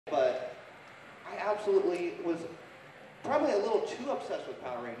absolutely was probably a little too obsessed with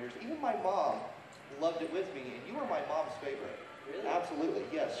Power Rangers. Even my mom loved it with me, and you were my mom's favorite. Really? Absolutely,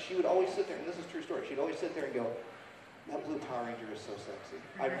 yes. She would always sit there, and this is a true story, she'd always sit there and go, that blue Power Ranger is so sexy.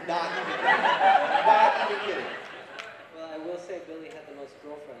 I'm not even kidding. Not even kidding. Well, I will say Billy had the most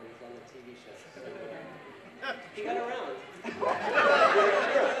girlfriends on the TV show. So, he got around. That's very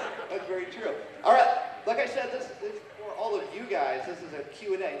true. That's very true. All right, like I said, this is for all of you guys. This is a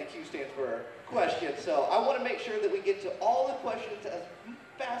Q&A. The Q stands for question. So I want to make sure that we get to all the questions as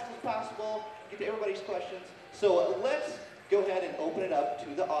fast as possible, get to everybody's questions. So let's go ahead and open it up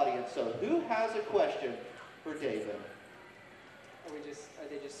to the audience. So who has a question for David? Are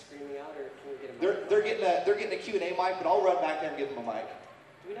they just screaming out, or can we get a mic? They're getting a Q&A mic, but I'll run back there and give them a mic.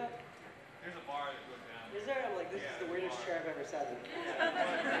 Do we not? There's a bar that goes down. Is there? I'm like, this is the weirdest chair I've ever sat in.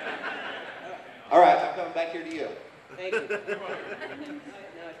 All right, I'm coming back here to you. Thank you.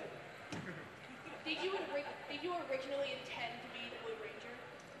 Now I can. Did you originally intend to be the Blue Ranger?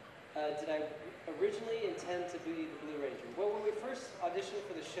 Did I originally intend to be the Blue Ranger? Well, when we first auditioned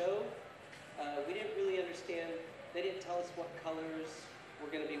for the show, we didn't really understand. They didn't tell us what colors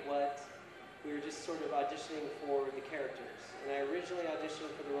were going to be what. We were just sort of auditioning for the characters. And I originally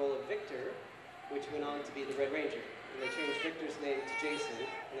auditioned for the role of Victor, which went on to be the Red Ranger. And they changed Victor's name to Jason,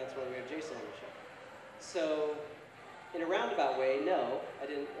 and that's why we have Jason on the show. So, in a roundabout way, no, I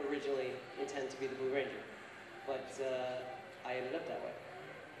didn't originally intend to be the Blue Ranger. But I ended up that way.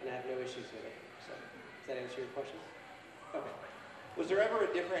 And I have no issues with it. So, does that answer your question? Okay. Was there ever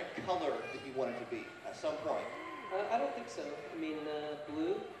a different color that you wanted to be at some point? I don't think so. I mean,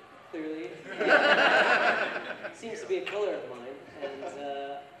 blue, clearly, seems to be a color of mine. And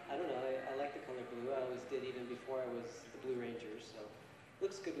I don't know, I like the color blue. I always did even before I was the Blue Ranger, so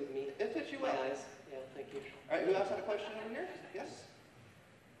looks good with me. It fits you My well. eyes. Yeah, thank you. All right, who else had a question over here? Yes?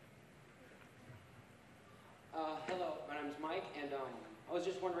 Hello, my name's Mike, and I was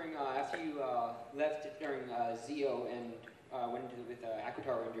just wondering, after you left during Zeo and went into with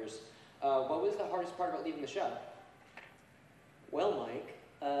Aquatar Rangers, what was the hardest part about leaving the show? Well, Mike,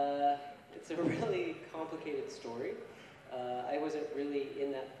 it's a really complicated story. I wasn't really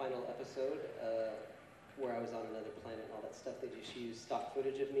in that final episode where I was on another planet and all that stuff. They just used stock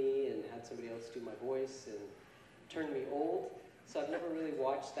footage of me and had somebody else do my voice and turned me old. So I've never really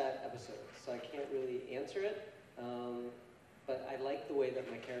watched that episode, so I can't really answer it. But I like the way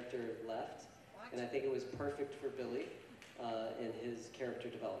that my character left, and I think it was perfect for Billy in his character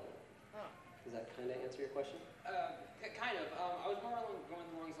development. Does that kind of answer your question? Kind of. I was more going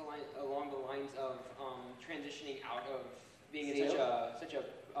along the lines of transitioning out of being in such a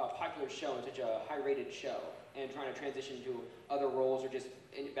popular show and such a high-rated show, and trying to transition to other roles or just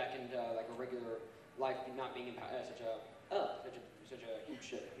back into like a regular life, not being in such a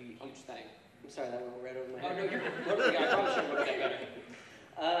huge thing. I'm sorry, that went right over my head. Oh no, you're totally. I probably should have looked at that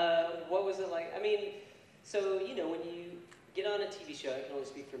better. What was it like? I mean, so you know, when you get on a TV show, I can only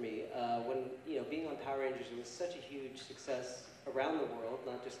speak for me. When being on Power Rangers, it was such a huge success around the world,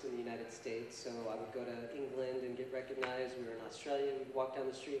 not just in the United States. So I would go to England and get recognized. We were in Australia. We'd walk down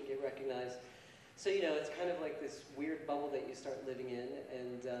the street and get recognized. So it's kind of like this weird bubble that you start living in.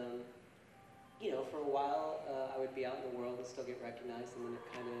 And for a while, I would be out in the world and still get recognized, and then it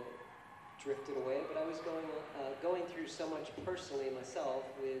kind of drifted away. But I was going through so much personally myself,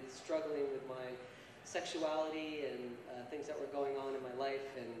 with struggling with my sexuality and things that were going on in my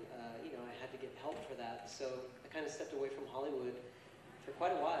life, and I had to get help for that. So I kind of stepped away from Hollywood for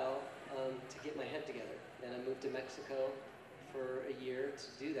quite a while to get my head together. And I moved to Mexico for a year to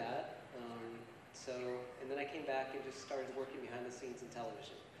do that. And then I came back and just started working behind the scenes in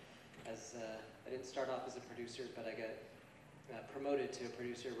television. I didn't start off as a producer, but I got promoted to a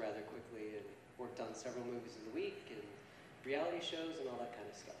producer rather quickly and worked on several movies of the week and reality shows and all that kind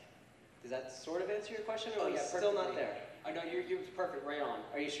of stuff. Does that sort of answer your question, or yeah, still not there? Oh no, you're perfect, right on.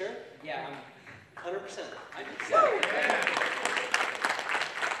 Are you sure? Yeah, 100%.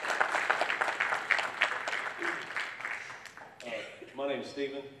 My name's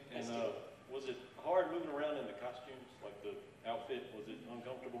Steven, and Steven. was it hard moving around in the costumes, like the outfit? Was it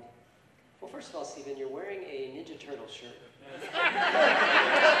uncomfortable? Well, first of all, Steven, you're wearing a Ninja Turtle shirt.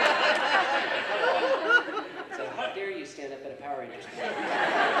 So how dare you stand up at a Power Rangers meeting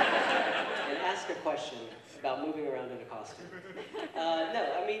and ask a question about moving around in a costume?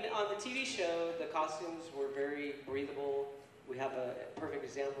 No, I mean, on the TV show, the costumes were very breathable. We have a perfect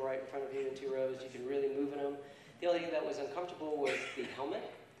example right in front of you in 2 rows. You can really move in them. The only thing that was uncomfortable was the helmet.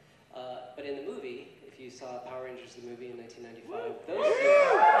 But in the movie, if you saw Power Rangers, the movie in 1995, those suits,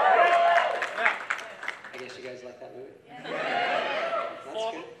 I guess you guys like that movie?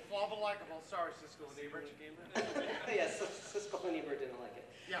 That's good. Fall but likable. Sorry, Siskel and Ebert. Yes, Siskel and Ebert didn't like it.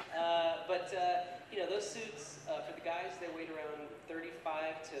 Yeah. But you know, those suits, for the guys, they weighed around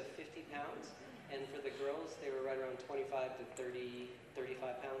 35 to 50 pounds. And for the girls, they were right around 25 to 30,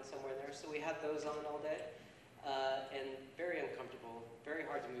 35 pounds, somewhere in there. So we had those on all day. And very uncomfortable, very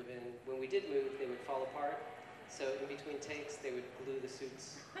hard to move in. When we did move, they would fall apart. So in between takes, they would glue the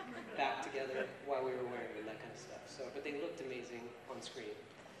suits back together while we were wearing them, that kind of stuff. So, but they looked amazing on screen.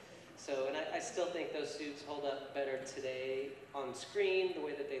 So, and I still think those suits hold up better today on screen, the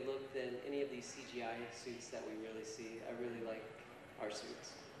way that they look, than any of these CGI suits that we really see. I really like our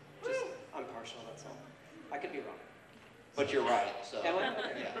suits. Just, I'm partial, that's all. I could be wrong. But you're right, so. Am I?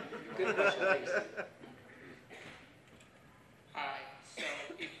 Yeah. Good question, thanks, Steve. Hi. So,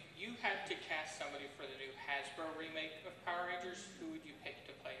 if you had to cast somebody for the new Hasbro remake of Power Rangers, who would you pick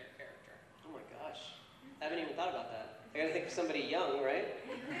to play your character? Oh my gosh. I haven't even thought about that. I gotta think of somebody young, right?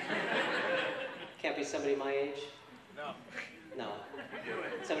 Can't be somebody my age? No. No.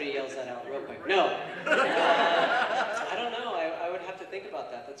 Somebody yells that out real quick. No! I don't know. I would have to think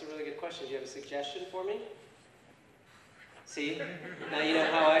about that. That's a really good question. Do you have a suggestion for me? See? Now you know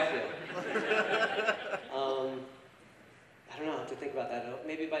how I feel. I don't know. I have to think about that.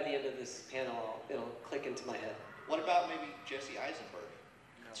 Maybe by the end of this panel, it'll click into my head. What about maybe Jesse Eisenberg?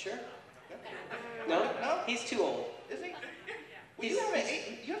 Sure. Yeah. No? No? He's too old. Is he? Well, you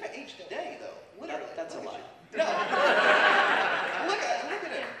haven't aged today, though. Literally. That's a Look at lie. you. No. look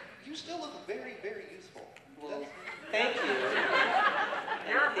at him. You still look very, very youthful. Well, thank you.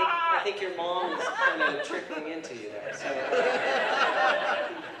 And I think your mom is kind of trickling into you there. So.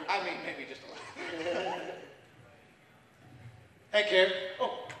 I mean, maybe just a little. Hey, kid.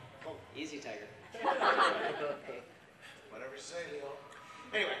 Easy, Tiger. Whatever you say, Leo.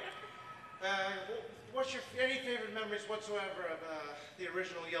 Anyway, what's your any favorite memories whatsoever of the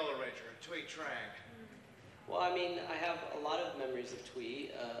original Yellow Ranger, Twee Trang? Well, I mean, I have a lot of memories of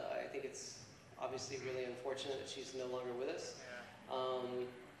Twee. I think it's obviously really unfortunate that she's no longer with us.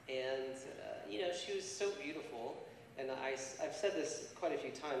 You know, she was so beautiful. And I've said this quite a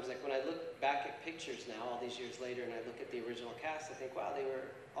few times, like when I look back at pictures now, all these years later, and I look at the original cast, I think, wow, they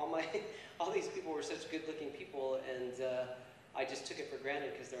were, all these people were such good-looking people, and I just took it for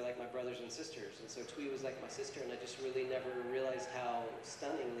granted because they're like my brothers and sisters. And so Twee was like my sister, and I just really never realized how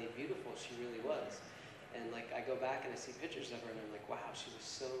stunningly beautiful she really was. And like, I go back and I see pictures of her, and I'm like, wow, she was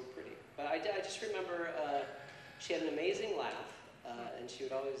so pretty. But I just remember she had an amazing laugh, and she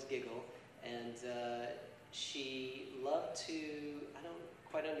would always giggle, and she loved to, I don't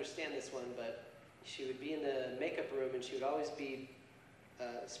quite understand this one, but she would be in the makeup room and she would always be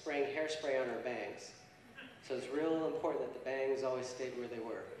spraying hairspray on her bangs. So it's real important that the bangs always stayed where they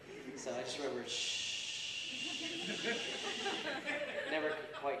were. So I just remember, shh. Never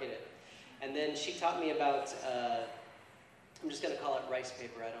could quite get it. And then she taught me about, I'm just going to call it rice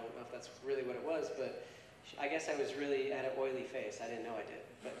paper. I don't know if that's really what it was, but I guess I had an oily face. I didn't know I did.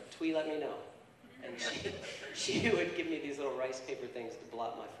 But Twee let me know. And she would give me these little rice paper things to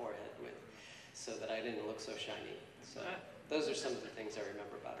blot my forehead with so that I didn't look so shiny. So those are some of the things I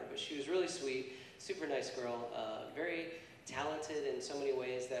remember about her. But she was really sweet, super nice girl, very talented in so many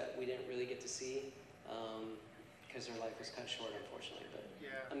ways that we didn't really get to see because her life was cut short, unfortunately. But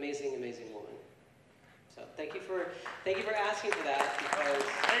amazing, amazing woman. So thank you for asking for that because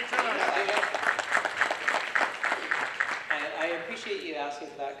I appreciate you asking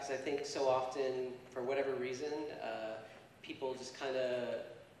for that because I think so often, for whatever reason, people just kind of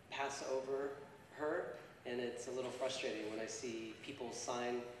pass over her, and it's a little frustrating when I see people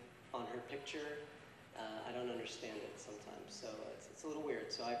sign on her picture. I don't understand it sometimes, so it's a little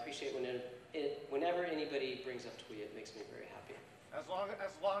weird. So I appreciate whenever anybody brings up Twee, it makes me very happy. As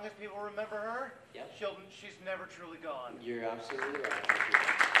long as people remember her, yep. She's never truly gone. You're absolutely right. Thank you.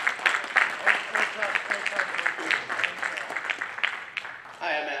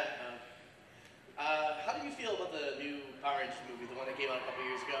 Hi, I'm Matt. How do you feel about the new Power Rangers movie, the one that came out a couple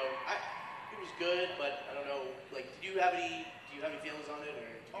years ago? It was good, but I don't know. Like, do you have any feelings on it, or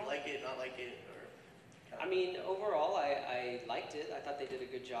do you like it, not like it, or? I mean, overall, I liked it. I thought they did a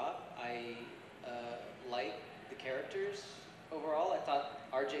good job. I liked the characters. Overall, I thought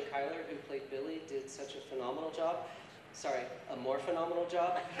R.J. Kyler, who played Billy, did such a phenomenal job. Sorry, a more phenomenal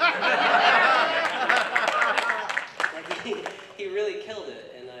job. He really killed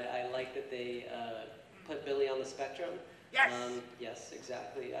it, and I like that they put Billy on the spectrum. Yes! Yes,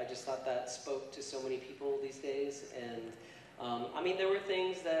 exactly. I just thought that spoke to so many people these days, and I mean, there were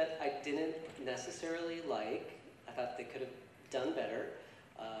things that I didn't necessarily like. I thought they could have done better.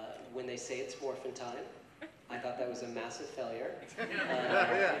 When they say it's morphin' time, I thought that was a massive failure.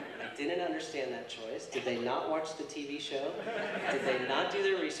 I didn't understand that choice? Did they not watch the TV show? Did they not do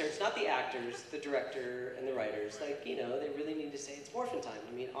their research? Not the actors, the director and the writers. Like, you know, they really need to say it's morphin time.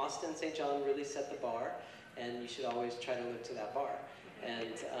 I mean, Austin St. John really set the bar, and you should always try to live to that bar.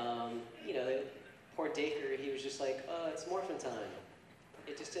 And, you know, poor Dacre, he was just like, oh, it's morphin time.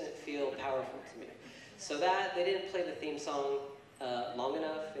 It just didn't feel powerful to me. So that, they didn't play the theme song long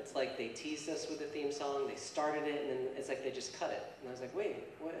enough. It's like they teased us with the theme song, they started it, and then it's like they just cut it. And I was like, wait,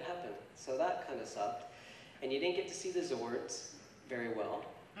 what happened? So that kind of sucked. And you didn't get to see the Zords very well.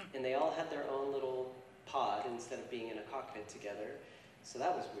 And they all had their own little pod instead of being in a cockpit together. So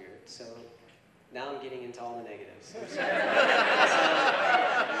that was weird. So now I'm getting into all the negatives. I'm sorry.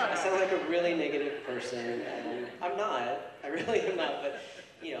 I sound like a really negative person, and I'm not. I really am not. But,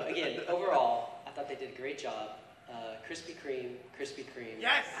 you know, again, overall, I thought they did a great job. Krispy Kreme, Krispy Kreme,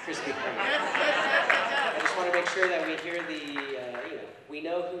 Yes. Krispy Kreme. Yes, yes, yes, yes. I just want to make sure that we hear the, you know, we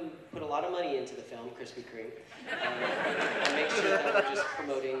know who put a lot of money into the film, Krispy Kreme. And make sure that we're just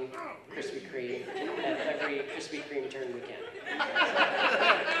promoting Krispy Kreme at every Krispy Kreme turn we can.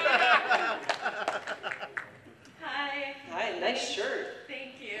 Hi. Hi, nice shirt.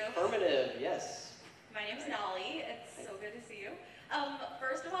 Thank you. Affirmative, yes. My name's Nolly. It's so good to see you.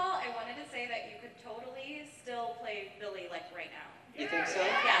 First of all, I wanted to say that you could totally still play Billy like right now. You think so?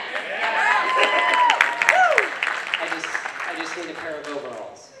 Yes. I just need a pair of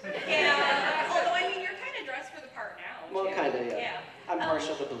overalls. Yeah. Although I mean, you're kind of dressed for the part now. Well, too. kind of, yeah. Yeah. I'm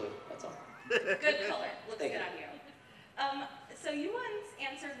partial to blue, that's all. Good color. Looks Thank good you. on you. So you once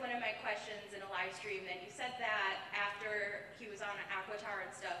answered one of my questions in a live stream, and you said that after he was on Aquatar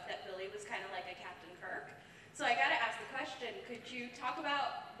and stuff, that Billy was kind of like a Captain Kirk. So I gotta ask the question, could you talk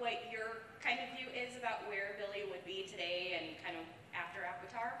about what your kind of view is about where Billy would be today and kind of after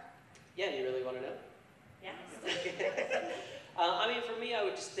Aquatar? Yeah, you really want to know? Yes. I mean, for me, I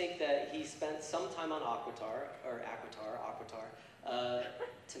would just think that he spent some time on Aquatar,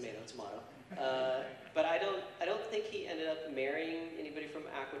 tomato. But I don't think he ended up marrying anybody from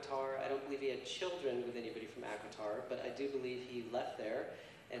Aquatar. I don't believe he had children with anybody from Aquatar, but I do believe he left there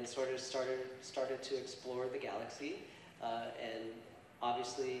and sort of started to explore the galaxy. And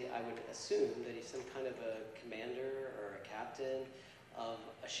obviously, I would assume that he's some kind of a commander or a captain of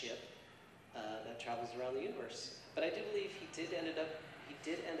a ship that travels around the universe. But I do believe he did end up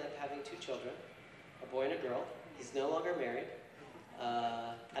having 2 children, a boy and a girl. He's no longer married.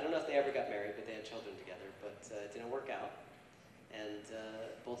 I don't know if they ever got married, but they had children together, but it didn't work out. And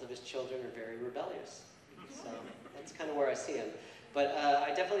both of his children are very rebellious. So that's kind of where I see him. But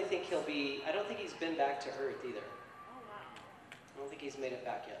I definitely think he'll be, I don't think he's been back to Earth either. Oh, wow. I don't think he's made it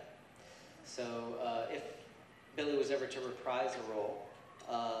back yet. So if Billy was ever to reprise a role,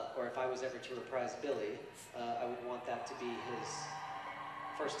 or if I was ever to reprise Billy, I would want that to be his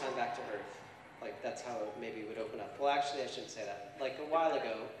first time back to Earth. Like, that's how it maybe would open up. Well, actually, I shouldn't say that. Like, a while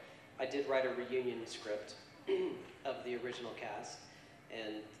ago, I did write a reunion script of the original cast,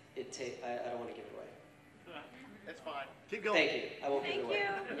 and I don't want to give it away. That's fine. Keep going. Thank you. I won't give it away.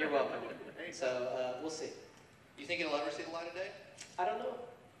 Thank You're welcome. So, we'll see. Do you think it'll ever see the light of day? I don't know.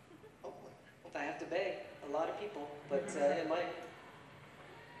 Hopefully. I have to beg a lot of people, but it might.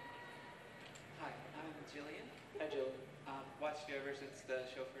 Hi, I'm Jillian. Hi, Jill. Watched you ever since the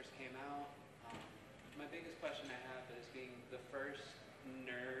show first came out. My biggest question I have is being the first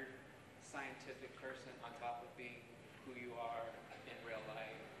nerd scientific person on top of being who you are in real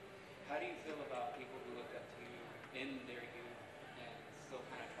life. How do you feel about people who look up to you in their youth and still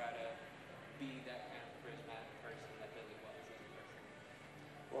kind of try to be that kind of charismatic person that Billy was as a person?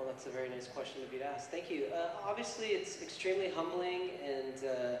 Well, that's a very nice question to be asked. Thank you. Obviously, it's extremely humbling,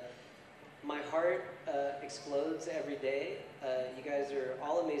 and my heart explodes every day. You guys are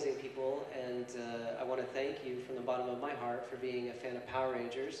all amazing people, and I want to thank you from the bottom of my heart for being a fan of Power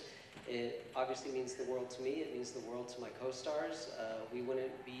Rangers. It obviously means the world to me. It means the world to my co-stars. We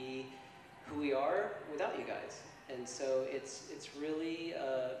wouldn't be who we are without you guys. And so it's really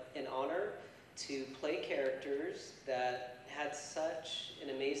an honor to play characters that had such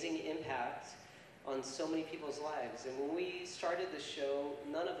an amazing impact on so many people's lives. And when we started the show,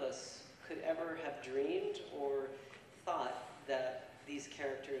 none of us could ever have dreamed or thought that these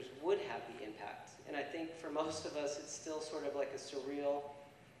characters would have the impact. And I think for most of us, it's still sort of like a surreal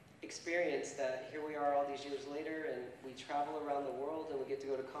experience that here we are all these years later, and we travel around the world, and we get to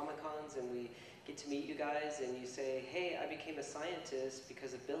go to Comic-Cons, and we get to meet you guys, and you say, hey, I became a scientist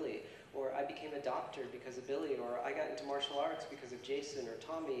because of Billy, or I became a doctor because of Billy, or I got into martial arts because of Jason or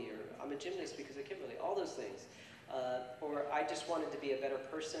Tommy, or I'm a gymnast because of Kimberly, all those things. Or I just wanted to be a better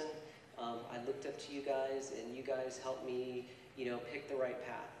person. I looked up to you guys, and you guys helped me, pick the right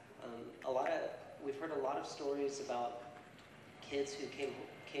path. We've heard a lot of stories about kids who came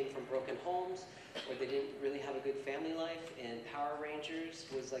from broken homes, or they didn't really have a good family life, and Power Rangers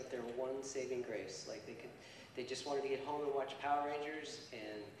was like their one saving grace. Like they just wanted to get home and watch Power Rangers,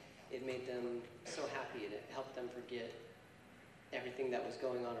 and it made them so happy, and it helped them forget everything that was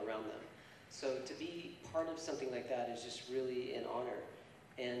going on around them. So to be part of something like that is just really an honor.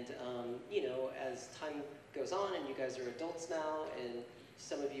 And you know, as time goes on, and you guys are adults now, and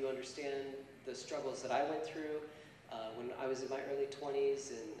some of you understand the struggles that I went through when I was in my early 20s,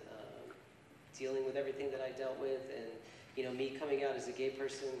 and dealing with everything that I dealt with, and you know, me coming out as a gay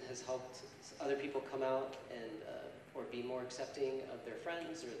person has helped other people come out and or be more accepting of their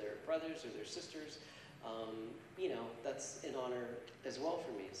friends or their brothers or their sisters. You know, that's an honor as well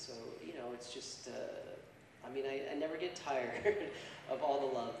for me. So you know, it's just I mean, I never get tired of all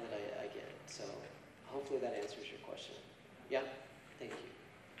the love that I get. So hopefully that answers your question. Yeah, thank you.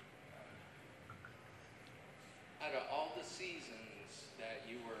 Out of all the seasons that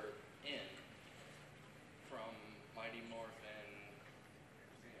you were in, from Mighty Morphin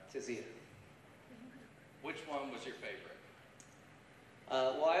To Zia. which one was your favorite?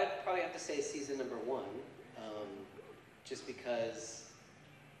 Well, I'd probably have to say season number 1, just because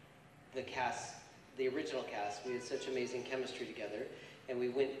the cast, the original cast, we had such amazing chemistry together, and we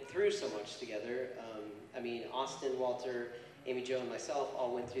went through so much together. I mean, Austin, Walter, Amy Jo, and myself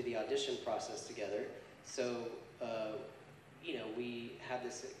all went through the audition process together. So, you know, we had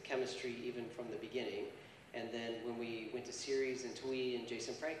this chemistry even from the beginning. And then when we went to series and Twee and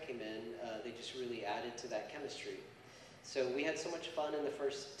Jason Frank came in, they just really added to that chemistry. So we had so much fun in the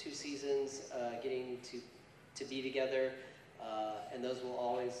first 2 seasons getting to be together, and those will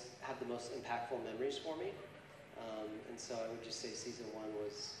always have the most impactful memories for me. And so I would just say season 1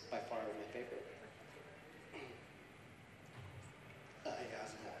 was by far my favorite. Hey, how's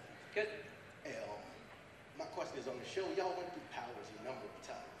it going? Good. Hey, my question is, on the show, y'all went through powers a number of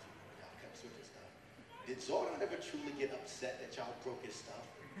times. Y'all kept switching stuff. Did Zordon ever truly get upset that y'all broke his stuff?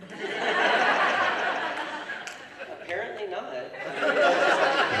 Apparently not.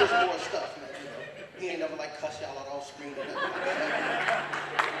 There's more stuff, man, you know. He ain't never like cuss y'all out all screamed or nothing.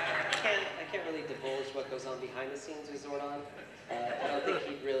 I can't really divulge what goes on behind the scenes with Zordon. I don't think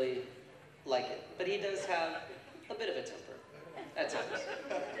he'd really like it. But he does have a bit of a temper at times.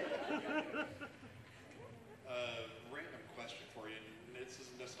 Random question for you, and this is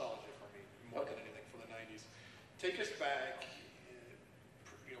nostalgia for me more than anything from the 90s. Take us back,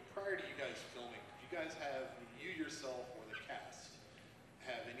 you know, prior to you guys filming, did you guys have, you yourself or the cast,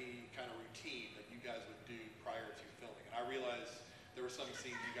 have any kind of routine that you guys would do prior to filming? And I realize there were some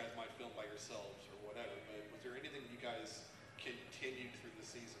scenes you guys might film by yourselves or whatever, but was there anything you guys continued through the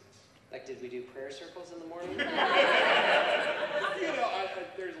seasons? Like, did we do prayer circles in the morning? You know,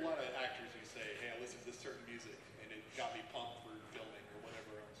 there's a lot of actors who say, hey, I listened to this certain music and it got me pumped for filming or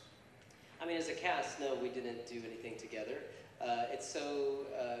whatever else. I mean, as a cast, no, we didn't do anything together. It's so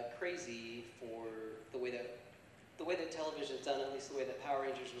crazy for the way that television's done, at least the way that Power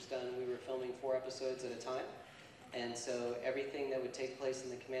Rangers was done. We were filming 4 episodes at a time. And so everything that would take place in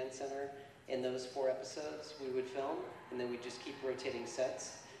the command center in those 4 episodes, we would film, and then we'd just keep rotating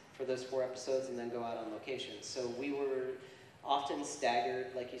sets for those 4 episodes and then go out on location. So we were often staggered,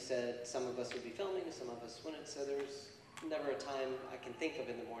 like you said. Some of us would be filming, some of us wouldn't. So there was never a time I can think of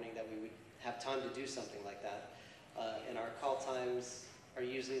in the morning that we would have time to do something like that. And our call times are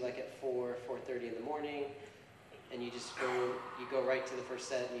usually like at 4:30 in the morning, and you go right to the first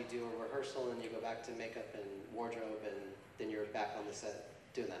set and you do a rehearsal and you go back to makeup and wardrobe, and then you're back on the set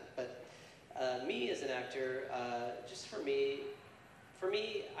doing that. But me as an actor, just for me,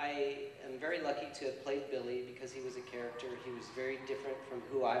 I am very lucky to have played Billy because he was a character. He was very different from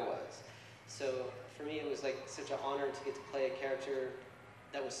who I was. So for me, it was like such an honor to get to play a character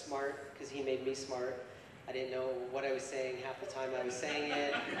that was smart because he made me smart. I didn't know what I was saying half the time I was saying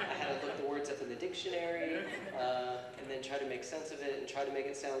it. I had to look the words up in the dictionary and then try to make sense of it and try to make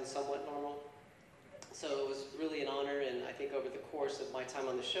it sound somewhat normal. So it was really an honor, and I think over the course of my time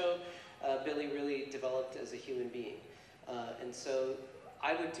on the show, Billy really developed as a human being. And so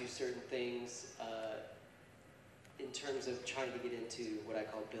I would do certain things in terms of trying to get into what I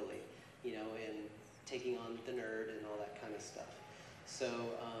call Billy, you know, and taking on the nerd and all that kind of stuff. So,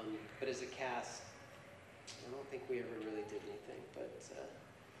 but as a cast, I don't think we ever really did anything, but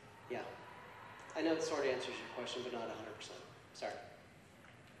yeah. I know it sort of answers your question, but not 100%. Sorry.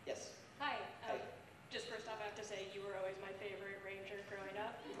 Yes? Hi. Hi. Just first off, I have to say you were always my favorite Ranger growing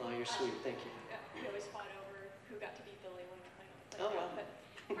up. Oh, you're sweet. Thank you. We always fought over who got to be Billy when we were playing on the Oh, playground. wow.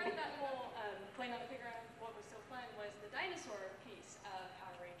 But part of that whole playing on the playground, what was so fun was the dinosaur piece of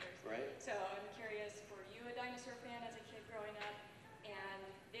Power Rangers.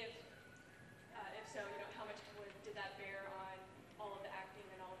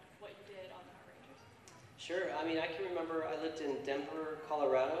 Sure. I mean, I can remember I lived in Denver,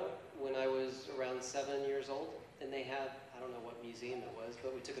 Colorado when I was around 7 years old, and they had, I don't know what museum it was,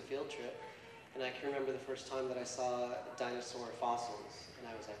 but we took a field trip, and I can remember the first time that I saw dinosaur fossils, and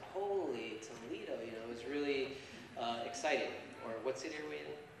I was like, holy Toledo, you know, it was really exciting. Or what city are we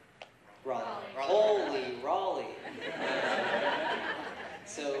in? Raleigh. Holy Raleigh.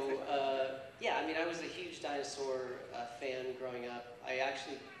 Yeah, I mean, I was a huge dinosaur fan growing up. I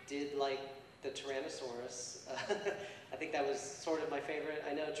actually did like the Tyrannosaurus. I think that was sort of my favorite.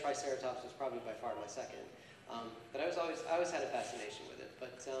 I know Triceratops was probably by far my second. But I always had a fascination with it.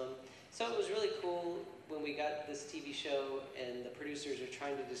 But so it was really cool when we got this TV show and the producers are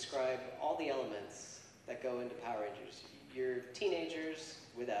trying to describe all the elements that go into Power Rangers. You're teenagers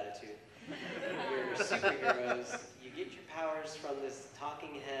with attitude. You're superheroes. You get your powers from this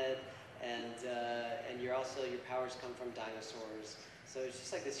talking head, and your powers come from dinosaurs. So it's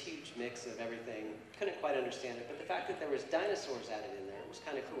just like this huge mix of everything. Couldn't quite understand it, but the fact that there was dinosaurs added in there was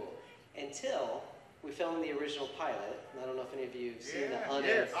kind of cool. Until we filmed the original pilot, and I don't know if any of you have seen the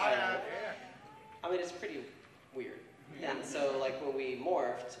unedited pilot. I mean, it's pretty weird. Yeah. And so, like, when we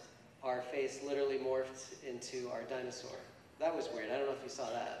morphed, our face literally morphed into our dinosaur. That was weird. I don't know if you saw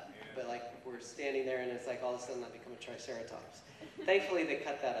that. But, like, we're standing there, and it's like all of a sudden I become a Triceratops. Thankfully, they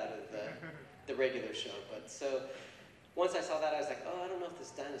cut that out of the regular show. But so, once I saw that, I was like, oh, I don't know if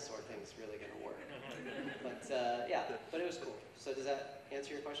this dinosaur thing's really going to work. But, yeah, but it was cool. So does that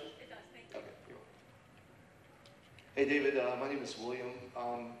answer your question? It does, thank you. Okay, you're welcome. Hey David, my name is William.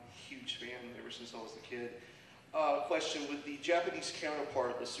 Huge fan ever since I was a kid. Question, with the Japanese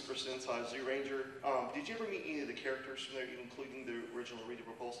counterpart, the Super Sentai Zoo Ranger, did you ever meet any of the characters from there, including the original Rita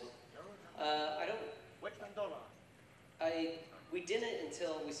Repulsa? I don't... Which Mandela? We didn't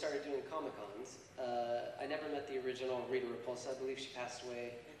until we started doing Comic-Cons. I never met the original Rita Repulsa. I believe she passed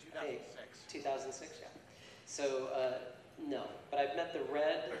away in 2006. 2006, yeah. So, no. But I've met the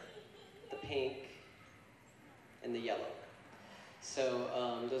red, the pink, and the yellow. So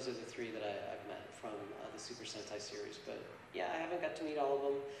those are the three that I've met from the Super Sentai series. But yeah, I haven't got to meet all of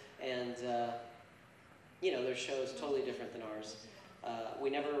them. And, you know, their show is totally different than ours. We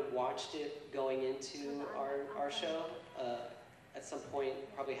never watched it going into our show. At some point,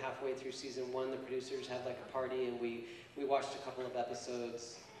 probably halfway through season 1, the producers had like a party, and we watched a couple of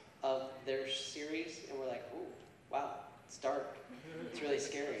episodes of their series, and we're like, ooh, wow, it's dark. It's really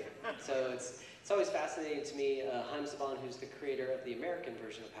scary. So it's always fascinating to me. Haim Saban, who's the creator of the American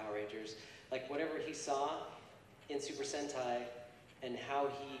version of Power Rangers, like whatever he saw in Super Sentai and how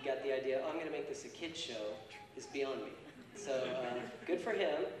he got the idea, oh, I'm going to make this a kid's show, is beyond me. So good for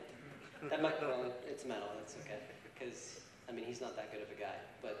him. Well, it's metal, that's okay. Because, I mean, he's not that good of a guy.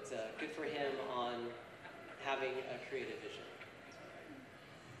 But good for him on having a creative vision.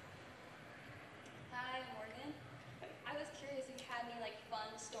 Hi, Morgan. I was curious if you had any like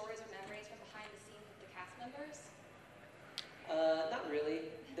fun stories or memories from behind the scenes with the cast members? Not really.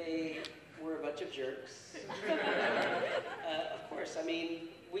 They were a bunch of jerks. Of course. I mean,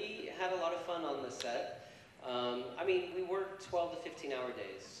 we had a lot of fun on the set. I mean, we worked 12 to 15-hour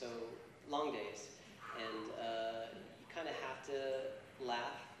days, so long days. And you kind of have to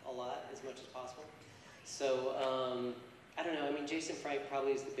laugh a lot as much as possible. So, I don't know, I mean, Jason Frank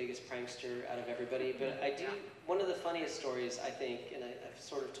probably is the biggest prankster out of everybody, but one of the funniest stories, I think, and I've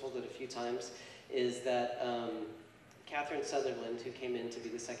sort of told it a few times, is that Catherine Sutherland, who came in to be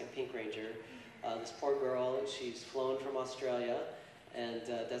the second Pink Ranger, this poor girl, she's flown from Australia and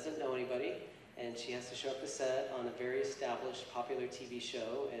doesn't know anybody, and she has to show up to set on a very established, popular TV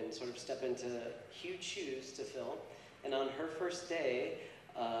show and sort of step into huge shoes to fill. And on her first day,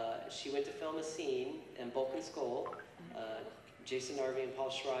 she went to film a scene, and Bulk and Skull, Jason Narvey and Paul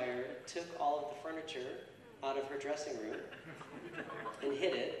Schreier, took all of the furniture out of her dressing room and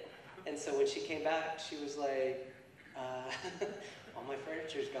hid it. And so when she came back, she was like, all my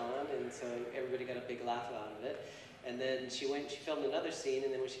furniture's gone, and so everybody got a big laugh out of it. And then she filmed another scene,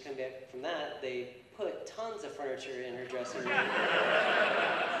 and then when she came back from that, they put tons of furniture in her dressing room.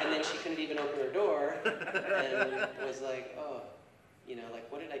 And then she couldn't even open her door, and was like, oh, you know,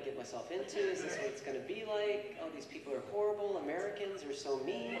 like, what did I get myself into? Is this what it's gonna be like? Oh, these people are horrible, Americans are so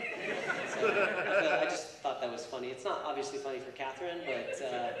mean. So I just thought that was funny. It's not obviously funny for Catherine, but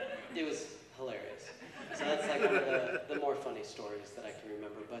it was hilarious. So that's like one of the more funny stories that I can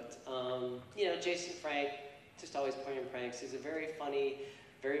remember. But, you know, Jason Frank, just always playing pranks. He's a very funny,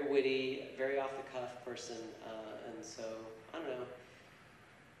 very witty, very off-the-cuff person. And so, I don't know.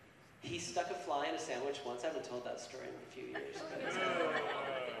 He stuck a fly in a sandwich once. I haven't told that story in a few years. But,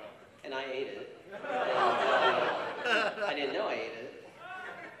 and I ate it. And, I didn't know I ate it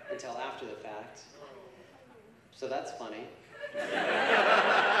until after the fact. So that's funny.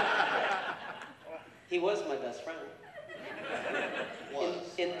 He was my best friend.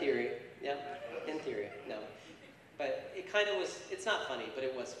 In theory, yeah. In theory, no. But it kind of was, it's not funny, but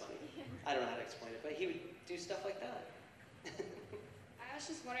it was funny. I don't know how to explain it, but he would do stuff like that. I was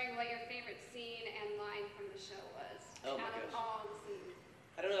just wondering what your favorite scene and line from the show was. Oh my out of gosh. all the scenes.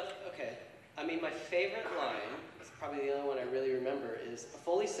 I don't know if, okay. I mean, my favorite line, it's probably the only one I really remember, is a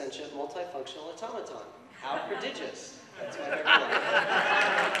fully sentient, multifunctional automaton. How prodigious. That's my favorite line.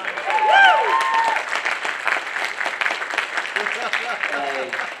 I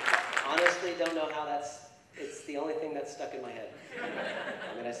honestly don't know how it's the only thing that's stuck in my head.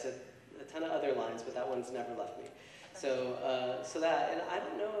 I mean, I said a ton of other lines, but that one's never left me. So that, and I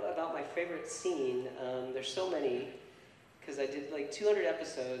don't know about my favorite scene. There's so many, because I did like 200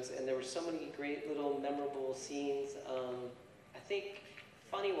 episodes, and there were so many great little memorable scenes. I think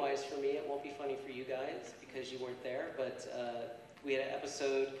funny-wise for me, it won't be funny for you guys because you weren't there, but we had an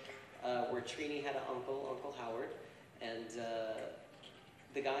episode where Trini had an uncle, Uncle Howard, and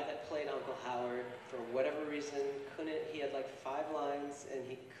the guy that played Uncle Howard, for whatever reason, he had like 5 lines, and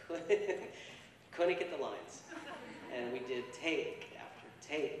he couldn't get the lines. And we did take after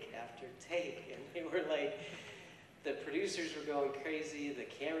take after take, and they were like, the producers were going crazy, the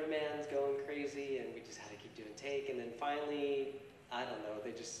cameraman's going crazy, and we just had to keep doing take, and then finally, I don't know,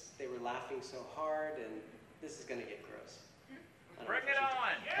 they were laughing so hard, and this is gonna get gross. Bring it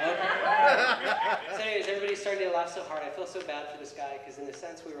on! Okay. So anyways, everybody's starting to laugh so hard. I feel so bad for this guy, because in a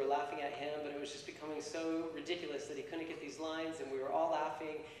sense we were laughing at him, but it was just becoming so ridiculous that he couldn't get these lines, and we were all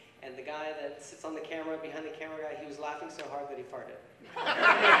laughing, and the guy that sits on the camera, behind the camera guy, he was laughing so hard that he farted.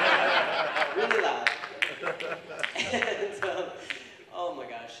 Really loud. And, oh my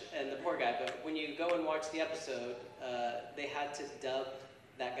gosh, and the poor guy, but when you go and watch the episode, they had to dub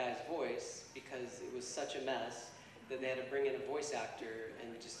that guy's voice because it was such a mess that they had to bring in a voice actor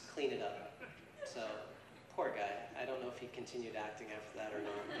and just clean it up. So, poor guy. I don't know if he continued acting after that or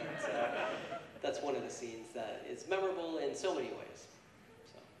not, but that's one of the scenes that is memorable in so many ways.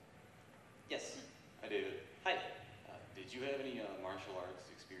 So, yes? Hi, David. Hi. Did you have any martial arts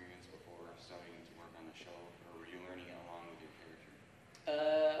experience before starting to work on the show, or were you learning it along with your character?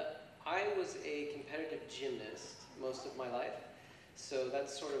 I was a competitive gymnast most of my life, so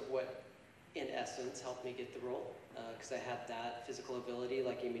that's sort of what, in essence, helped me get the role, because I had that physical ability,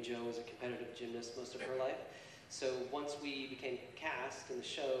 like Amy Jo was a competitive gymnast most of her life. So once we became cast in the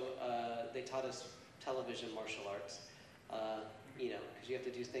show, they taught us television martial arts, you know, because you have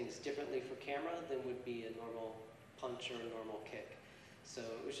to do things differently for camera than would be a normal punch or a normal kick. So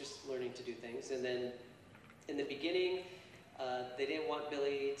it was just learning to do things. And then in the beginning, they didn't want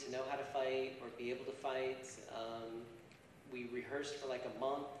Billy to know how to fight or be able to fight. We rehearsed for like a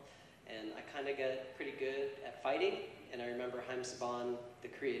month, and I kind of got pretty good at fighting. And I remember Haim Saban, the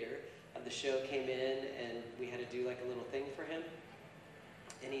creator of the show, came in, and we had to do like a little thing for him.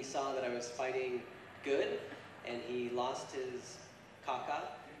 And he saw that I was fighting good, and he lost his kaka,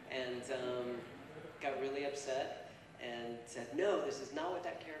 and got really upset, and said, no, this is not what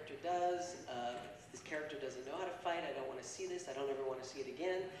that character does. This character doesn't know how to fight. I don't want to see this. I don't ever want to see it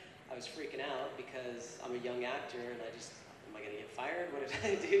again. I was freaking out because I'm a young actor, and I just, am I going to get fired? What did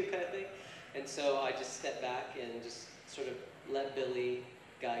I do, kind of thing? And so I just stepped back and just sort of let Billy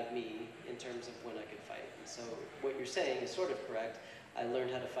guide me in terms of when I could fight. And so what you're saying is sort of correct. I learned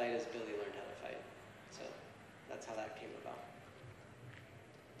how to fight as Billy learned how to fight. So that's how that came about.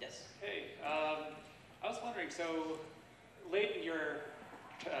 Yes? Hey, I was wondering, so late in your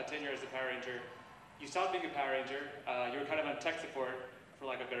tenure as a Power Ranger, you stopped being a Power Ranger. You were kind of on tech support, for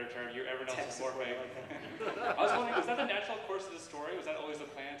lack of a better term. You were everyone else's Morphe. I was wondering, was that the natural course of the story? Was that always the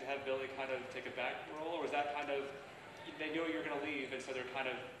plan, to have Billy kind of take a back role? Or was that kind of, they knew you were going to leave, and so they're kind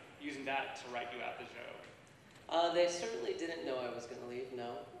of using that to write you out the show? They certainly didn't know I was going to leave,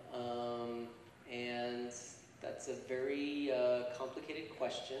 no. And that's a very complicated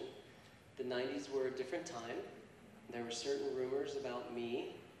question. The 90s were a different time. There were certain rumors about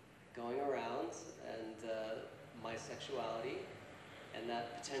me going around and my sexuality, and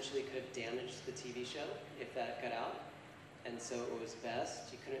that potentially could have damaged the TV show if that got out. And so it was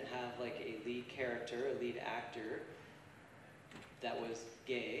best. You couldn't have like a lead character, a lead actor that was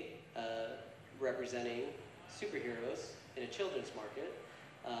gay representing superheroes in a children's market.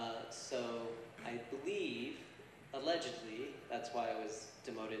 So I believe, allegedly, that's why I was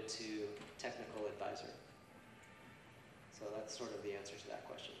demoted to technical advisor. So that's sort of the answer to that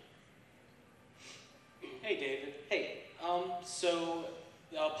question. Hey, David. Hey. So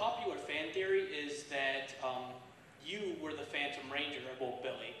the popular fan theory is that you were the Phantom Ranger, well,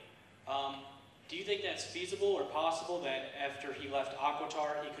 Billy. do you think that's feasible or possible that after he left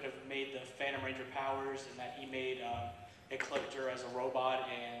Aquatar, he could have made the Phantom Ranger powers and that he made Ecliptor as a robot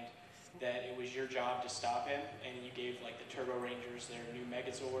and that it was your job to stop him and you gave like the Turbo Rangers their new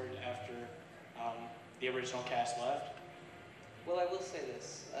Megazord after the original cast left? Well, I will say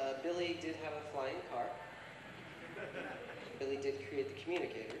this. Billy did have a flying car. Billy did create the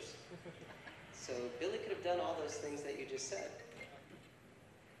communicators. So Billy could have done all those things that you just said.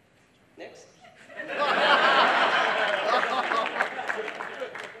 Next.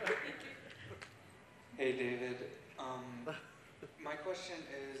 Hey, David. My question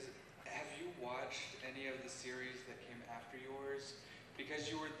is, have you watched any of the series that came after yours? Because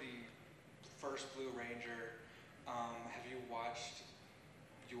you were the first Blue Ranger, have you watched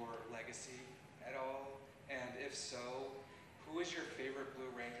your legacy at all? And if so, who is your favorite Blue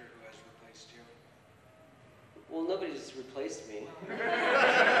Ranger who has replaced you? Well, nobody's replaced me.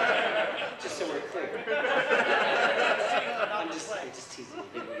 Just so we're clear. I'm just teasing you,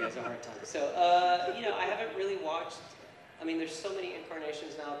 giving you guys a hard time. So, you know, I haven't really watched, I mean, there's so many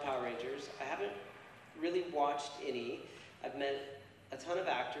incarnations now of Power Rangers. I haven't really watched any. I've met a ton of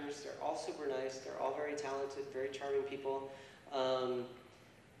actors. They're all super nice. They're all very talented, very charming people.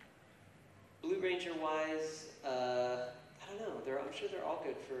 Blue Ranger-wise, I don't know. I'm sure they're all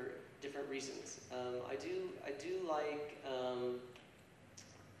good for different reasons. I do like, I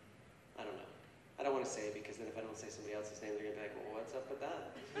don't know. I don't want to say it because then if I don't say somebody else's name, they're going to be like, well, what's up with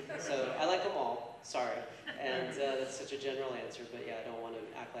that? So I like them all. Sorry. And that's such a general answer, but yeah, I don't want to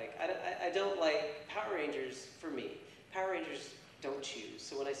act like, I don't like Power Rangers for me. Power Rangers don't choose.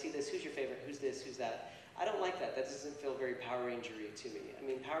 So when I see this, who's your favorite? Who's this? Who's that? I don't like that. That doesn't feel very Power Ranger-y to me. I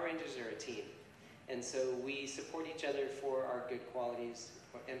mean, Power Rangers are a team. And so we support each other for our good qualities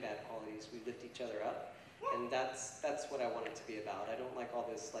and bad qualities. We lift each other up. And that's what I want it to be about. I don't like all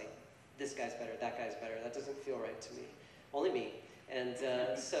this, like, this guy's better, that guy's better. That doesn't feel right to me. Only me. And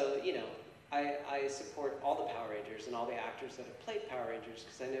so, you know, I support all the Power Rangers and all the actors that have played Power Rangers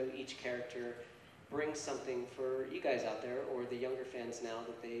because I know each character brings something for you guys out there or the younger fans now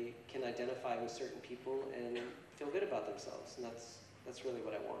that they can identify with certain people and feel good about themselves. And that's really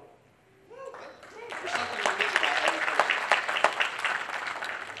what I want. There's something unique about every person.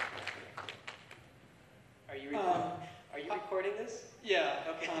 Are you recording this?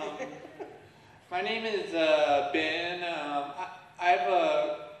 Yeah. Okay. My name is Ben. I have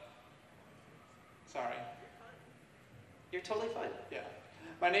a... Sorry. You're totally fine. Yeah.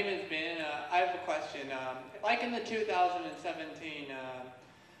 My name is Ben. I have a question. Like in the 2017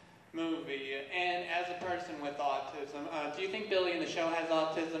 movie, and as a person with autism, do you think Billy in the show has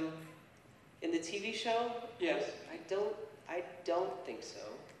autism? In the TV show? Yes. I don't think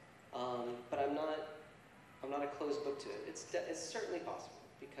so. But I'm not a closed book to it. It's certainly possible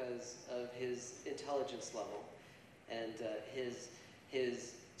because of his intelligence level and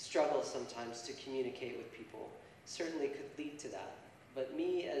his struggle sometimes to communicate with people certainly could lead to that. But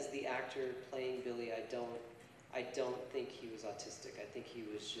me as the actor playing Billy, I don't think he was autistic. I think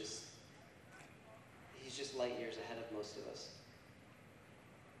he's just light years ahead of most of us.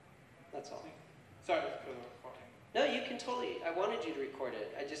 That's all. Sorry for the recording. No, you can totally. I wanted you to record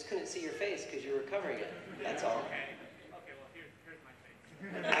it. I just couldn't see your face because you were covering it. That's all. Okay, well, here's my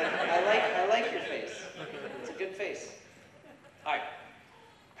face. I like your face. It's a good face. Hi.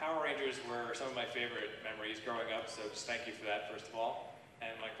 Power Rangers were some of my favorite memories growing up, so just thank you for that, first of all.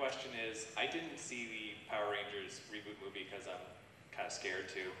 And my question is, I didn't see the Power Rangers reboot movie because I'm kind of scared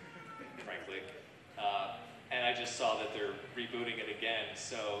too, frankly. And I just saw that they're rebooting it again,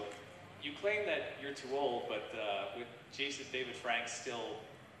 so you claim that you're too old, but with Jason David Frank still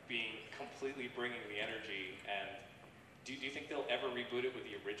being completely bringing the energy, and do you think they'll ever reboot it with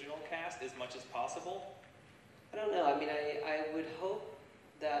the original cast as much as possible? I don't know. I mean, I would hope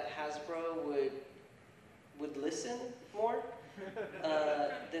that Hasbro would listen more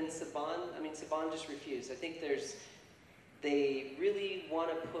than Saban. I mean, Saban just refused. I think they really want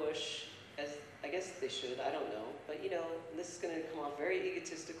to push, as I guess they should, I don't know. But, you know, this is going to come off very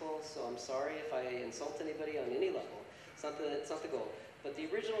egotistical, so I'm sorry if I insult anybody on any level. It's not the goal. But the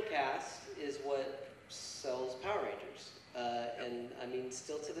original cast is what sells Power Rangers. And, I mean,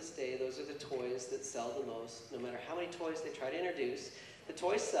 still to this day, those are the toys that sell the most. No matter how many toys they try to introduce, the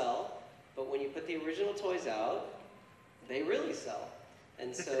toys sell, but when you put the original toys out, they really sell.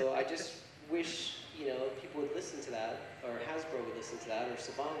 And so I just wish, you know, people would listen to that, or Hasbro would listen to that, or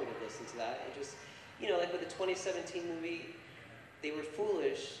Saban would have listened to that, and just, you know, like with the 2017 movie, they were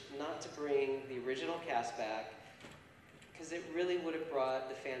foolish not to bring the original cast back, because it really would have brought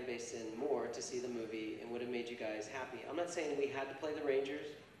the fan base in more to see the movie and would have made you guys happy. I'm not saying we had to play the Rangers.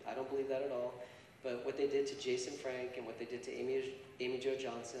 I don't believe that at all. But what they did to Jason Frank and what they did to Amy Jo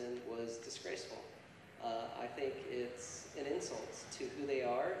Johnson was disgraceful. I think it's an insult to who they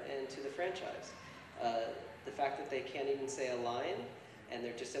are and to the franchise. The fact that they can't even say a line and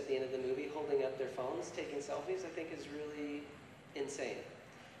they're just at the end of the movie holding up their phones, taking selfies, I think is really insane.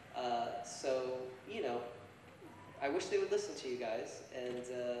 So, you know, I wish they would listen to you guys and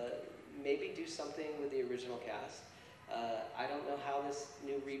maybe do something with the original cast. I don't know how this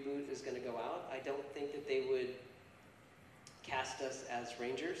new reboot is going to go out. I don't think that they would cast us as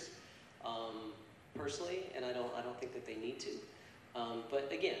Rangers, personally, and I don't think that they need to.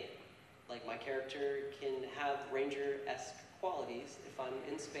 But again, like my character can have Ranger-esque qualities if I'm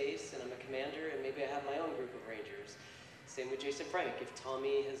in space and I'm a commander and maybe I have my own group of Rangers. Same with Jason Frank. If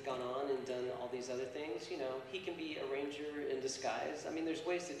Tommy has gone on and done all these other things, you know, he can be a Ranger in disguise. I mean, there's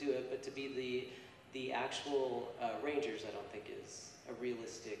ways to do it, but to be the actual Rangers, I don't think is a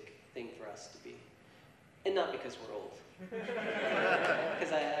realistic thing for us to be. And not because we're old.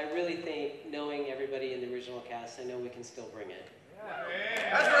 Because I really think, knowing everybody in the original cast, I know we can still bring it.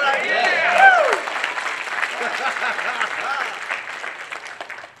 Yeah. That's right! Yeah!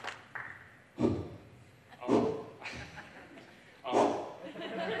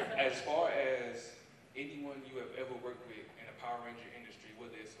 As far as anyone you have ever worked with in the Power Ranger industry,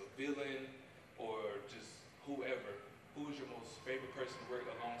 whether it's a villain or just whoever, who is your most favorite person to work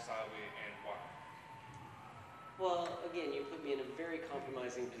alongside with and why? Well, again, you put me in a very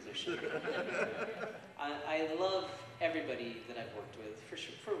compromising position. I love everybody that I've worked with, for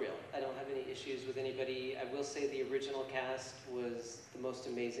sure, for real. I don't have any issues with anybody. I will say the original cast was the most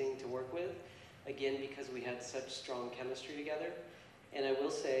amazing to work with, again, because we had such strong chemistry together. And I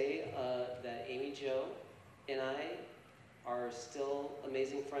will say that Amy Jo and I are still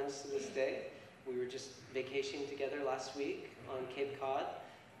amazing friends to this day. We were just vacationing together last week on Cape Cod.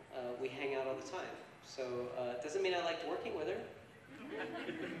 We hang out all the time. So it doesn't mean I liked working with her,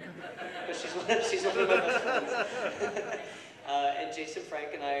 but she's one of my best friends. And Jason Frank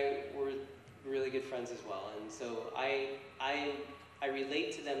and I were really good friends as well. And so I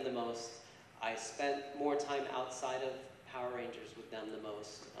relate to them the most. I spent more time outside of Power Rangers with them the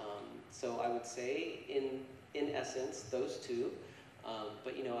most. So I would say, in essence, those two.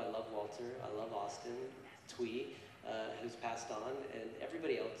 But you know, I love Walter, I love Austin, Twee, who's passed on, and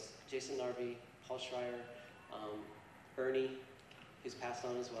everybody else. Jason Narvey, Paul Schreier, Ernie, who's passed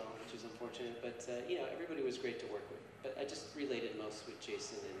on as well, which is unfortunate. But you know, everybody was great to work with. But I just related most with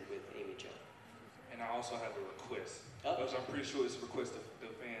Jason and with Amy Jo. And I also have a request. Oh. Because I'm pretty sure it's a request of the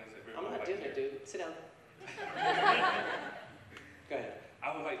fans. I'm not doing it, dude. Sit down. Go ahead.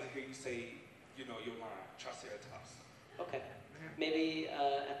 I would like to hear you say, you know, your line, Triceratops. Okay. Maybe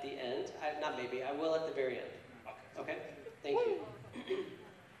at the end. Not maybe. I will at the very end. Okay. Thank you.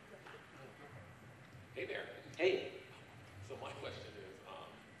 Hey there. Hey. So my question is,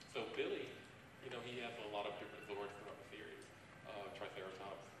 so Billy, you know, he has a lot of different Zords throughout the series.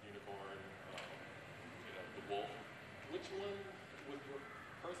 Triceratops, Unicorn, you know, the Wolf. Which one was your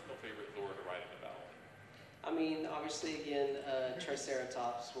personal favorite Zord to write about? I mean, obviously, again,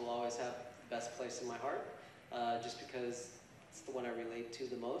 Triceratops will always have the best place in my heart, just because it's the one I relate to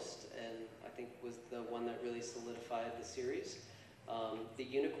the most, and I think was the one that really solidified the series. The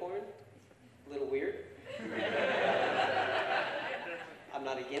Unicorn, a little weird. I'm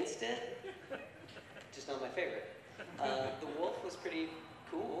not against it, just not my favorite. The Wolf was pretty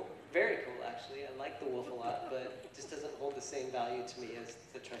cool, very cool actually. I like the Wolf a lot, but it just doesn't hold the same value to me as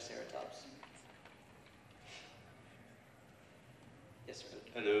the Triceratops. Yes, sir.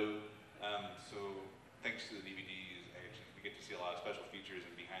 Hello. So thanks to the DVDs, we get to see a lot of special features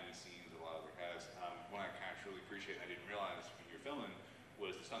and behind the scenes of a lot of the cast. One I kind of truly appreciate and I didn't realize when you were filming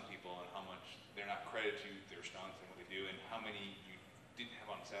was the stunt people and how much they're not credited to their stunts and what they do and how many you didn't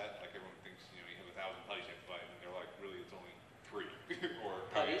have on set. Like everyone thinks, you know, you have 1,000 putties you have to fight and they're like, really, it's only 3. Or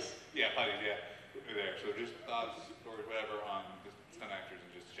putties? Yeah, putties, yeah. They're there. So just thoughts or whatever on the stunt actors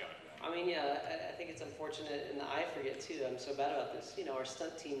and just shout at them. I mean, yeah, I think it's unfortunate, and I forget too, I'm so bad about this. You know, our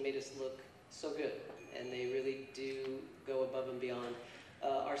stunt team made us look so good, and they really do go above and beyond.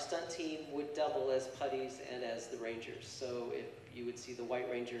 Our stunt team would double as putties and as the Rangers. So if you would see the White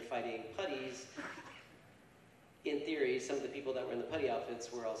Ranger fighting putties, in theory, some of the people that were in the putty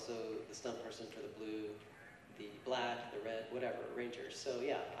outfits were also the stunt person for the blue, the black, the red, whatever, Rangers. So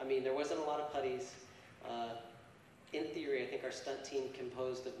yeah, I mean, there wasn't a lot of putties. In theory, I think our stunt team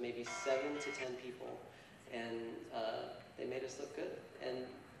composed of maybe 7 to 10 people, and they made us look good. And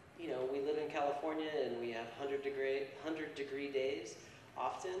you know, we live in California, and we have 100-degree days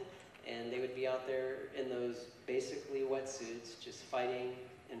often, and they would be out there in those basically wetsuits, just fighting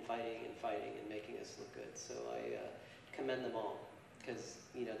and fighting and fighting and making us look good. So I commend them all, because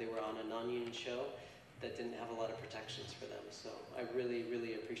they were on a non-union show that didn't have a lot of protections for them. So I really,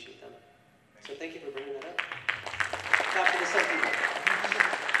 really appreciate them. So thank you for bringing that up. Clap for the Sun people.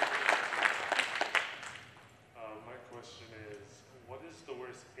 My question is, what is the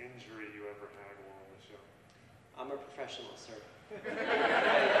worst injury you ever had while on the show? I'm a professional, sir.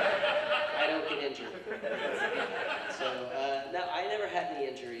 I don't get injured. So, no, I never had any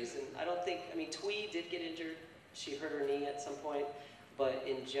injuries, and I don't think, Twee did get injured. She hurt her knee at some point, but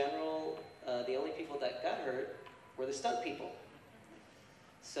in general, the only people that got hurt were the stunt people.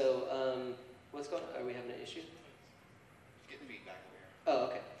 So, what's going on? Are we having an issue? Getting feedback over here. Oh,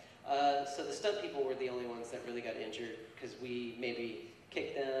 okay. So the stunt people were the only ones that really got injured because we maybe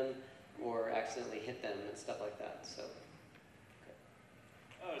kicked them or accidentally hit them and stuff like that. So.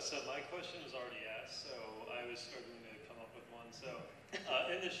 So my question was already asked, so I was struggling to come up with one. So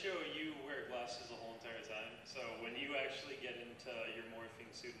in the show, you wear glasses the whole entire time. So when you actually get into your morphing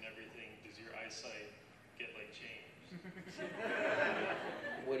suit and everything, does your eyesight get like changed?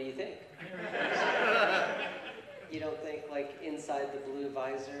 What do you think? You don't think like inside the blue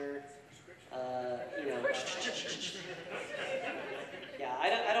visor, Yeah,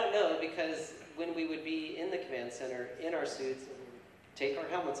 I don't know, because when we would be in the command center in our suits, take our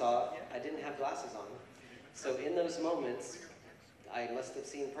helmets off, I didn't have glasses on. So in those moments, I must have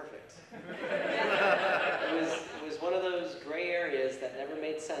seen perfect. It was one of those gray areas that never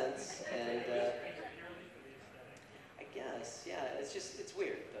made sense, and I guess, yeah, it's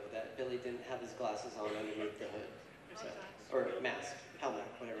weird though that Billy didn't have his glasses on underneath the hood. So, or mask, helmet,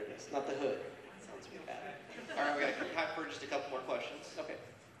 whatever it is. Not the hood. Sounds really bad. All right, we got time for just a couple more questions. Okay.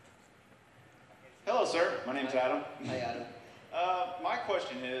 Hello, sir. My name's Adam. Hi, Adam. My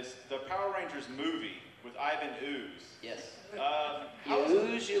question is, the Power Rangers movie with Ivan Ooze. Yes. You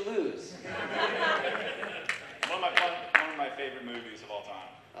ooze, you lose. One of my favorite movies of all time.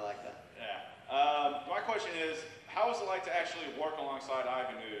 I like that. Yeah. My question is, how was it like to actually work alongside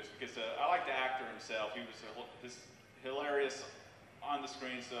Ivan Ooze? Because I like the actor himself. He was hilarious on the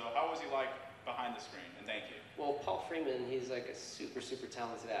screen. So how was he like behind the screen? And thank you. Well, Paul Freeman, he's like a super, super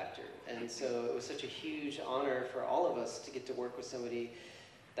talented actor. And so it was such a huge honor for all of us to get to work with somebody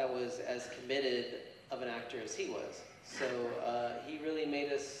that was as committed of an actor as he was. So he really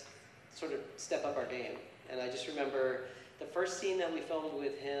made us sort of step up our game. And I just remember the first scene that we filmed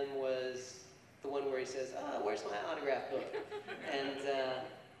with him was the one where he says, where's my autograph book? And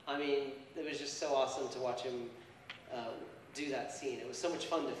I mean, it was just so awesome to watch him do that scene. It was so much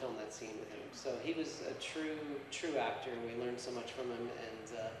fun to film that scene with him. So he was a true actor, and we learned so much from him,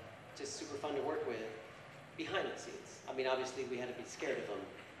 and just super fun to work with behind the scenes. I mean, obviously we had to be scared of him,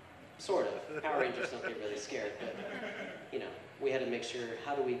 sort of. Power Rangers don't get really scared, but we had to make sure,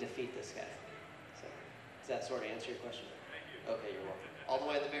 how do we defeat this guy? So does that sort of answer your question? Thank you. Okay, you're welcome. All the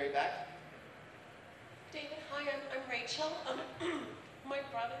way at the very back. David, hi, I'm Rachel. My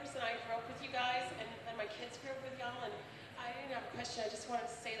brothers and I grew up with you guys, and then my kids grew up with y'all, and I didn't have a question. I just wanted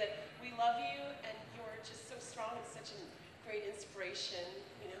to say that we love you, and you're just so strong and such a great inspiration,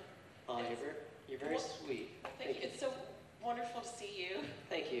 Oh, you're very sweet. Thank you. It's so wonderful to see you.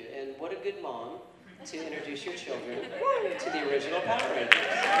 Thank you, and what a good mom to introduce your children to the original Power Rangers.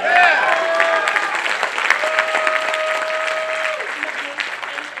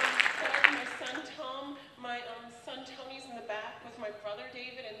 My son Tom, my son Tony's in the back with my brother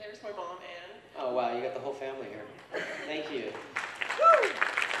David, and there's my mom Ann. Oh wow, you got the whole family here. Thank you.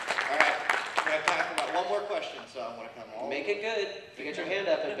 All right, we have time for about one more question, so I want to come all. Make it good. If you get your hand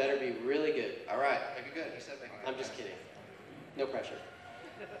up, it better be really good. All right, make it good. He said make it good. I'm just kidding. No pressure.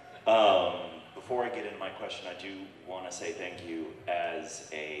 Before I get into my question, I do want to say thank you. As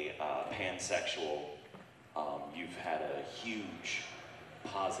a pansexual, you've had a huge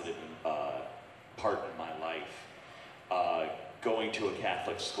positive part in my life. Going to a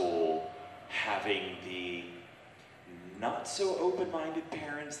Catholic school, having the not so open-minded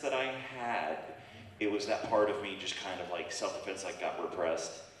parents that I had, it was that part of me just kind of like self-defense, like got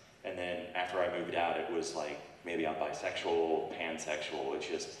repressed. And then after I moved out, it was like, maybe I'm bisexual, pansexual. It's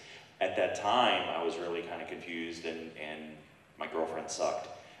just, at that time, I was really kind of confused, and my girlfriend sucked.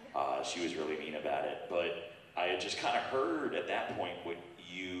 She was really mean about it. But I had just kind of heard at that point what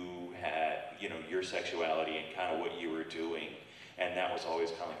you had, your sexuality and kind of what you were doing. And that was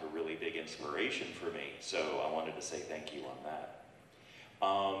always kind of like a really big inspiration for me. So I wanted to say thank you on that.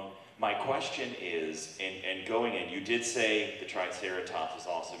 My question is, and going in, you did say the Triceratops is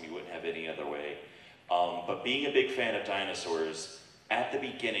awesome, you wouldn't have any other way. But being a big fan of dinosaurs, at the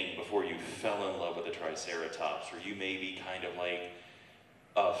beginning, before you fell in love with the Triceratops, were you maybe kind of like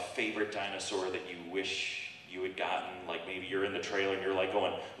a favorite dinosaur that you wish you had gotten? Like maybe you're in the trailer and you're like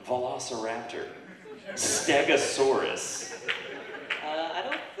going, Velociraptor, Stegosaurus. I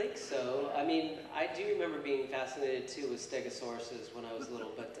don't think so. I mean, I do remember being fascinated too with stegosauruses when I was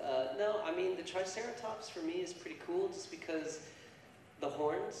little, but no, I mean, the Triceratops for me is pretty cool just because the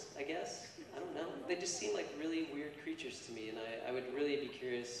horns, I guess. I don't know. They just seem like really weird creatures to me, and I would really be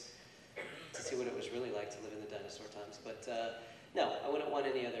curious to see what it was really like to live in the dinosaur times. But no, I wouldn't want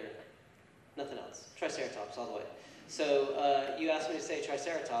any other, nothing else. Triceratops all the way. So you asked me to say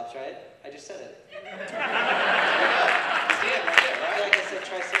Triceratops, right? I just said it. I feel like I said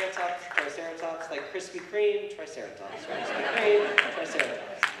Triceratops, like Krispy Kreme, Triceratops. Krispy Kreme,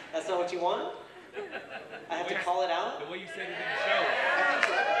 Triceratops. That's not what you want? I have to call it out? The way you said it in the show. I think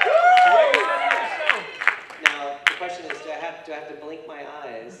so. The way you said it in the show. Now, the question is, do I have to blink my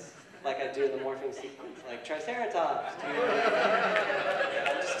eyes like I do in the morphing sequence? Like, Triceratops.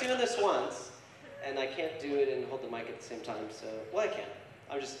 I'm just doing this once, and I can't do it and hold the mic at the same time, so, well, I can.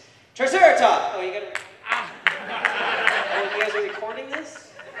 I'm just, Triceratops! Oh, you gotta, oh, you guys are recording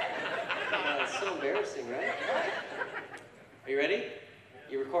this? It's so embarrassing, right? Are you ready?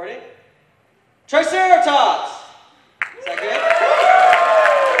 You recording? Triceratops! Is that good?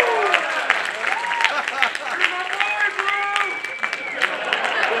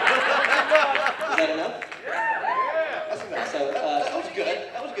 Is that enough? Yeah. That's enough. So, that was good.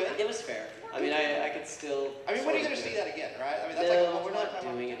 That was good. It was fair. I mean, I could still... I mean, when are you going to see that again, right? I mean, that's no, like we're not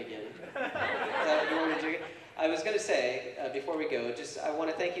doing it again. You want me to do it? I was going to say, before we go, just I want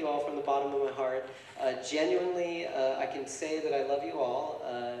to thank you all from the bottom of my heart. Genuinely, I can say that I love you all.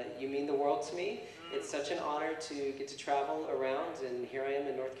 You mean the world to me. It's such an honor to get to travel around, and here I am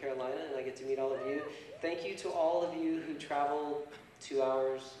in North Carolina, and I get to meet all of you. Thank you to all of you who traveled 2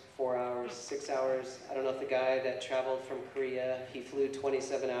 hours, 4 hours, 6 hours. I don't know if the guy that traveled from Korea, he flew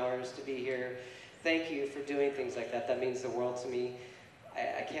 27 hours to be here. Thank you for doing things like that. That means the world to me.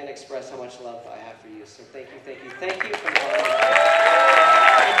 I can't express how much love I have for you. So thank you, thank you, thank you from the bottom of my heart.